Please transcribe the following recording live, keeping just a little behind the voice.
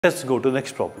Let's go to the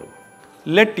next problem.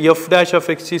 Let f dash of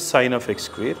x is sine of x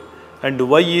square and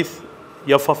y is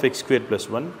f of x square plus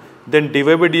 1. Then dy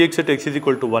by dx at x is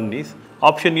equal to 1 is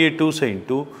option A 2 sin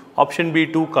 2, option B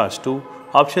 2 cos 2,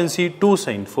 option C 2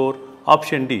 sin 4,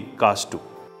 option D cos 2.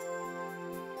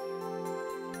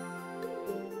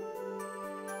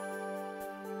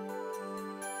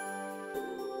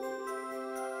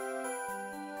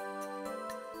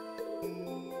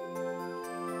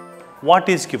 What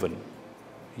is given?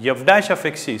 F dash of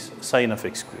x is sine of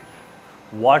x square.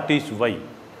 What is y?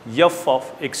 F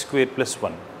of x square plus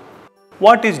 1.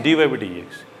 What is dy by dx?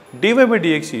 Dy by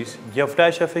dx is f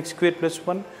dash of x square plus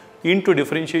 1 into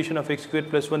differentiation of x square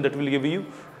plus 1, that will give you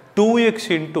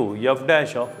 2x into f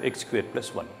dash of x square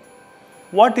plus 1.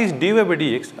 What is dy by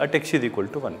dx at x is equal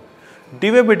to 1?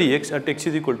 Dy by dx at x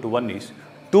is equal to 1 is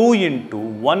 2 into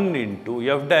 1 into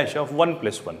f dash of 1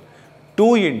 plus 1.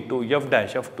 2 into f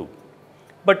dash of 2.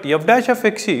 But f dash of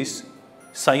x is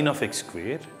sine of x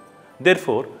square,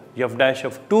 therefore f dash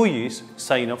of 2 is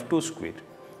sine of 2 square.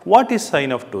 What is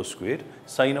sine of 2 square?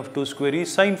 Sine of 2 square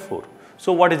is sine 4.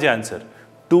 So what is the answer?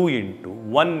 2 into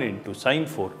 1 into sine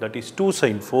 4, that is 2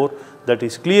 sine 4, that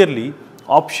is clearly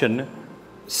option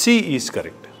C is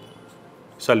correct.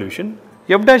 Solution: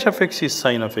 f dash of x is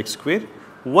sine of x square,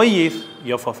 y is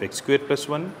f of x square plus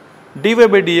 1, dy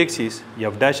by dx is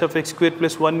f dash of x square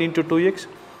plus 1 into 2x.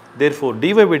 Therefore,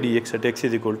 dy by dx at x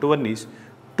is equal to 1 is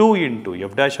 2 into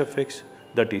f dash of x,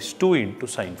 that is 2 into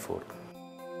sine 4.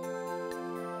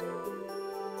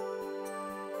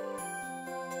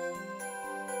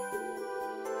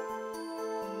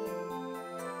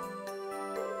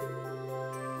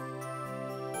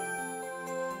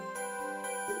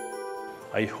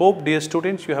 I hope, dear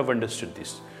students, you have understood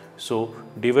this. So,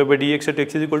 dy by dx at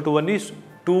x is equal to 1 is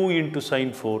 2 into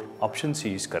sine 4, option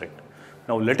C is correct.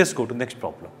 Now, let us go to the next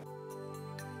problem.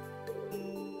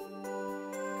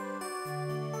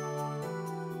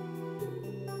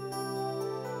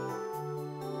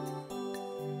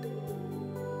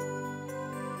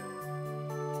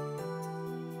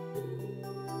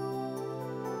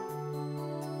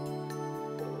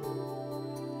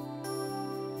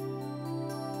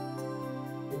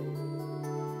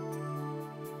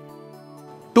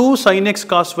 Two sin x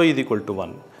cos y is equal to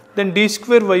 1. Then d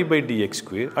square y by dx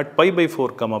square at pi by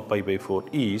 4 comma pi by 4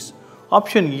 is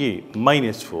option A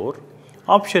minus 4,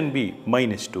 option B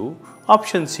minus 2,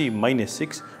 option C minus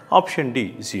 6, option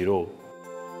D 0.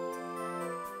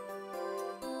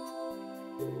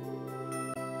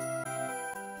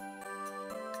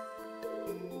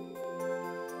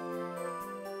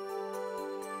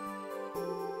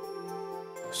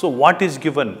 So what is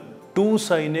given? 2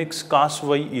 sin x cos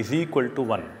y is equal to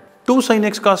 1. 2 sin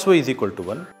x cos y is equal to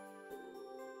 1.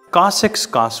 Cos x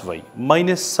cos y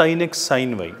minus sin x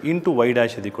sin y into y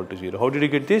dash is equal to 0. How did you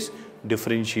get this?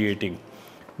 Differentiating.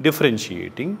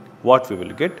 Differentiating, what we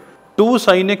will get? 2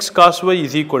 sin x cos y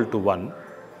is equal to 1.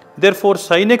 Therefore,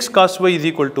 sin x cos y is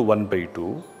equal to 1 by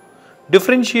 2.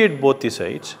 Differentiate both the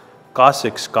sides. Cos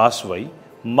x cos y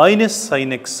minus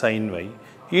sin x sin y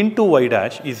into y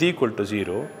dash is equal to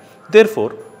 0.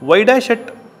 Therefore, y dash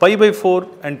at pi by 4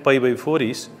 and pi by 4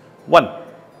 is 1.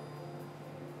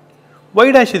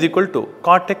 Y dash is equal to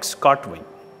cot x cot y.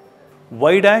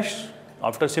 Y dash,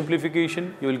 after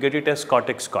simplification, you will get it as cot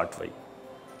x cot y.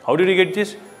 How did you get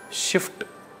this? Shift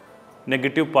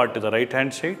negative part to the right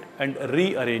hand side and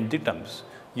rearrange the terms.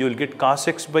 You will get cos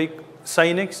x by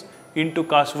sin x into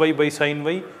cos y by sin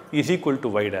y is equal to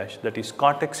y dash, that is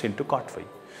cot x into cot y.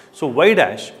 So, y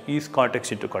dash is cot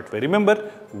x into cot y.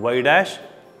 Remember, y dash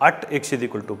at x is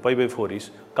equal to pi by 4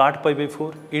 is cot pi by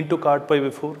 4 into cot pi by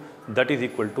 4, that is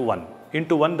equal to 1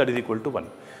 into 1, that is equal to 1.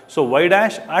 So, y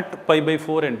dash at pi by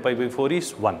 4 and pi by 4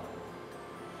 is 1,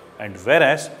 and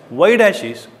whereas y dash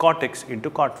is cot x into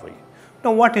cot y.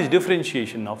 Now, what is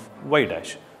differentiation of y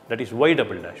dash? That is y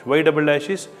double dash. Y double dash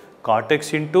is cot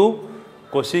x into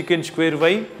cosecant square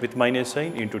y with minus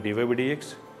sign into dy by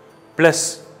dx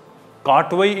plus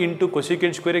cot y into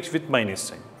cosecant square x with minus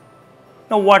sign.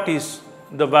 Now, what is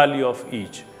the value of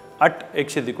each? At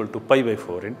x is equal to pi by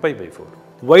 4 and pi by 4.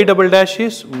 Y double dash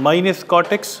is minus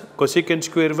cot x cosecant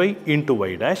square y into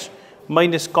y dash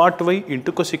minus cot y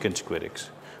into cosecant square x.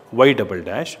 Y double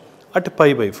dash at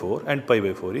pi by 4 and pi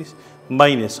by 4 is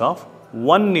minus of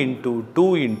 1 into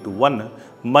 2 into 1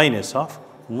 minus of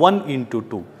 1 into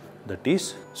 2. That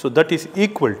is, so that is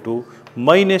equal to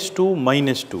minus 2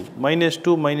 minus 2. Minus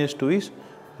 2 minus 2 is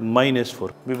minus 4.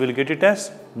 We will get it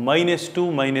as minus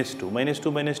 2 minus 2. Minus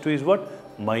 2 minus 2 is what?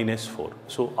 Minus 4.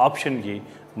 So, option A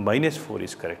minus 4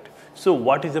 is correct. So,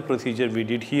 what is the procedure we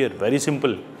did here? Very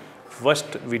simple.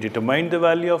 First, we determined the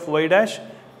value of y dash,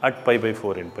 at pi by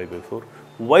 4 and pi by 4.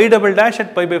 Y double dash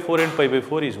at pi by 4 and pi by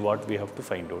 4 is what we have to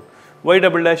find out. Y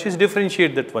double dash is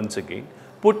differentiate that once again.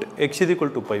 Put x is equal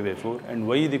to pi by 4 and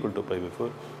y is equal to pi by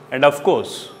 4. And of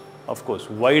course,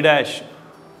 y dash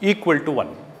equal to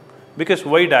 1. Because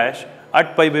y dash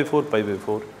at pi by 4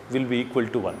 will be equal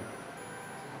to 1.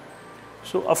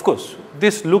 So, of course,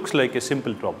 this looks like a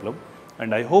simple problem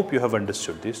and I hope you have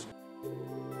understood this.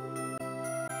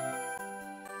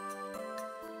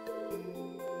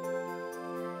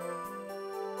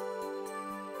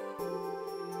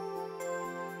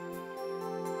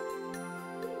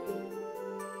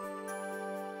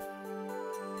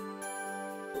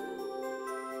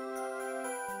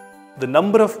 The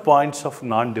number of points of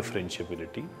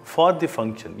non-differentiability for the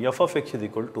function f of x is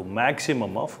equal to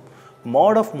maximum of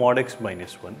mod x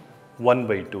minus 1, 1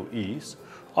 by 2 is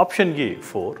option A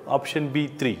 4, option B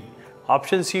 3,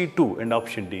 option C 2 and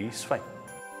option D is 5.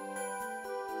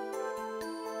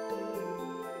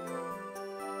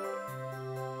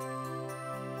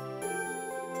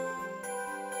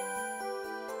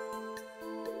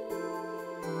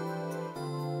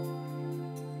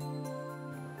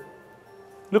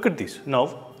 Look at this.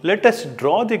 Now, let us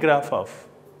draw the graph of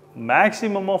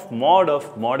maximum of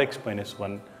mod x minus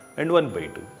 1 and 1 by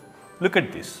 2. Look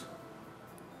at this.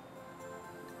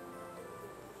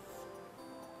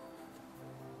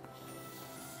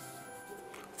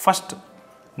 First,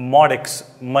 mod x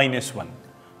minus 1.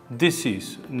 This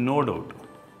is no doubt,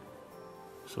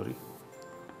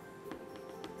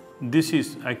 this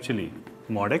is actually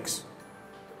mod x.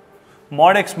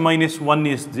 Mod x minus 1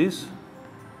 is this.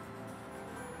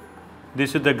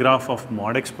 This is the graph of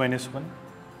mod x minus 1.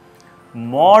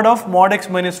 Mod x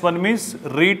minus 1 means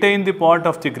retain the part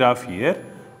of the graph here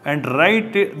and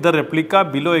write the replica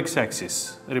below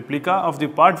x-axis. Replica of the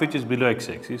part which is below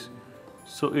x-axis.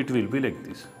 So, it will be like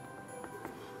this.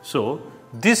 So,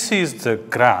 this is the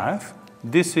graph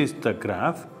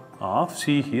of,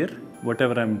 see here,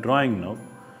 whatever I am drawing now.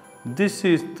 This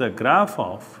is the graph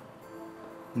of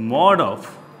mod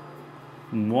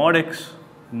x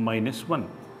minus 1.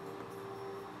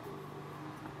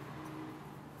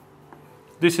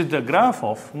 This is the graph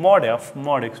of mod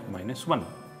x minus 1.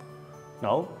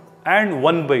 Now, and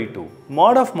 1 by 2.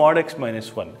 Mod x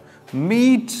minus 1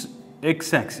 meets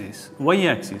x-axis,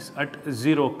 y-axis at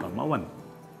 0, 1.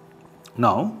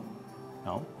 Now,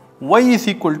 y is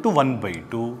equal to 1 by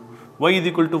 2. Y is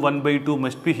equal to 1 by 2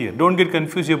 must be here. Don't get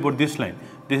confused about this line.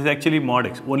 This is actually mod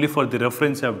x. Only for the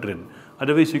reference I have drawn.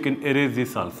 Otherwise, you can erase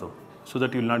this also so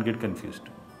that you will not get confused.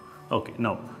 Okay,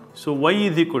 now. So, y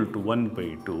is equal to 1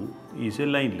 by 2 is a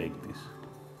line like this.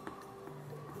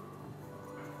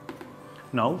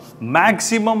 Now,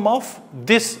 maximum of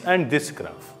this and this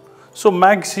graph. So,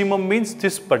 maximum means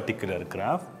this particular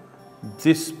graph,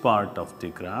 this part of the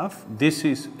graph, this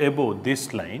is above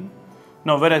this line.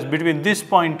 Now, whereas between this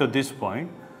point to this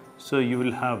point, so you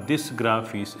will have this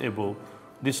graph is above,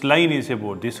 this line is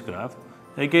above this graph.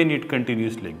 Again, it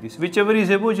continues like this. Whichever is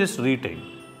above, just retain.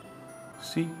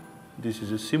 See? This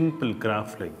is a simple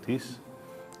graph like this.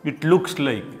 It looks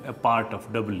like a part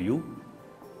of W,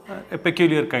 a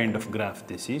peculiar kind of graph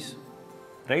this is,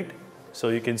 right? So,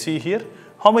 you can see here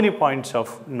how many points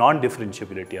of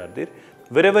non-differentiability are there.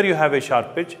 Wherever you have a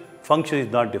sharp edge, function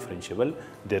is not differentiable.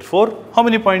 Therefore, how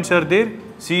many points are there?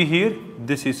 See here,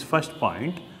 this is first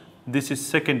point, this is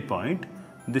second point,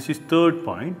 this is third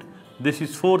point, this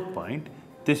is fourth point,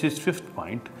 this is fifth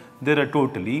point. There are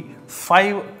totally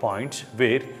 5 points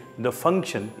where the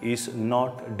function is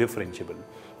not differentiable.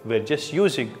 We are just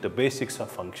using the basics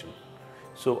of function.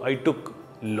 So, I took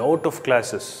lot of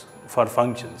classes for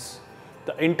functions.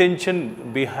 The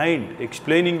intention behind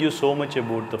explaining you so much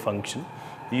about the function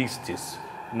is this.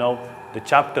 Now, the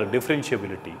chapter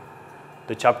differentiability,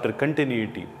 the chapter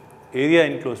continuity, area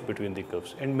enclosed between the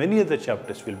curves and many other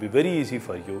chapters will be very easy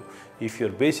for you if your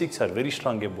basics are very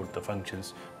strong about the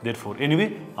functions. Therefore,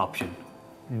 anyway, option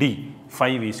D,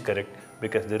 5 is correct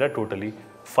because there are totally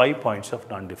 5 points of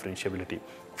non-differentiability.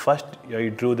 First, I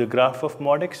drew the graph of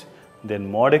mod x,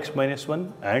 then mod x minus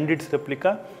 1 and its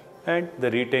replica, and they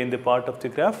retain the part of the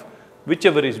graph,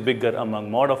 whichever is bigger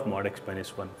among mod x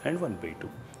minus 1 and 1 by 2.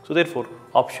 So, therefore,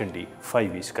 option D,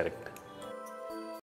 5 is correct.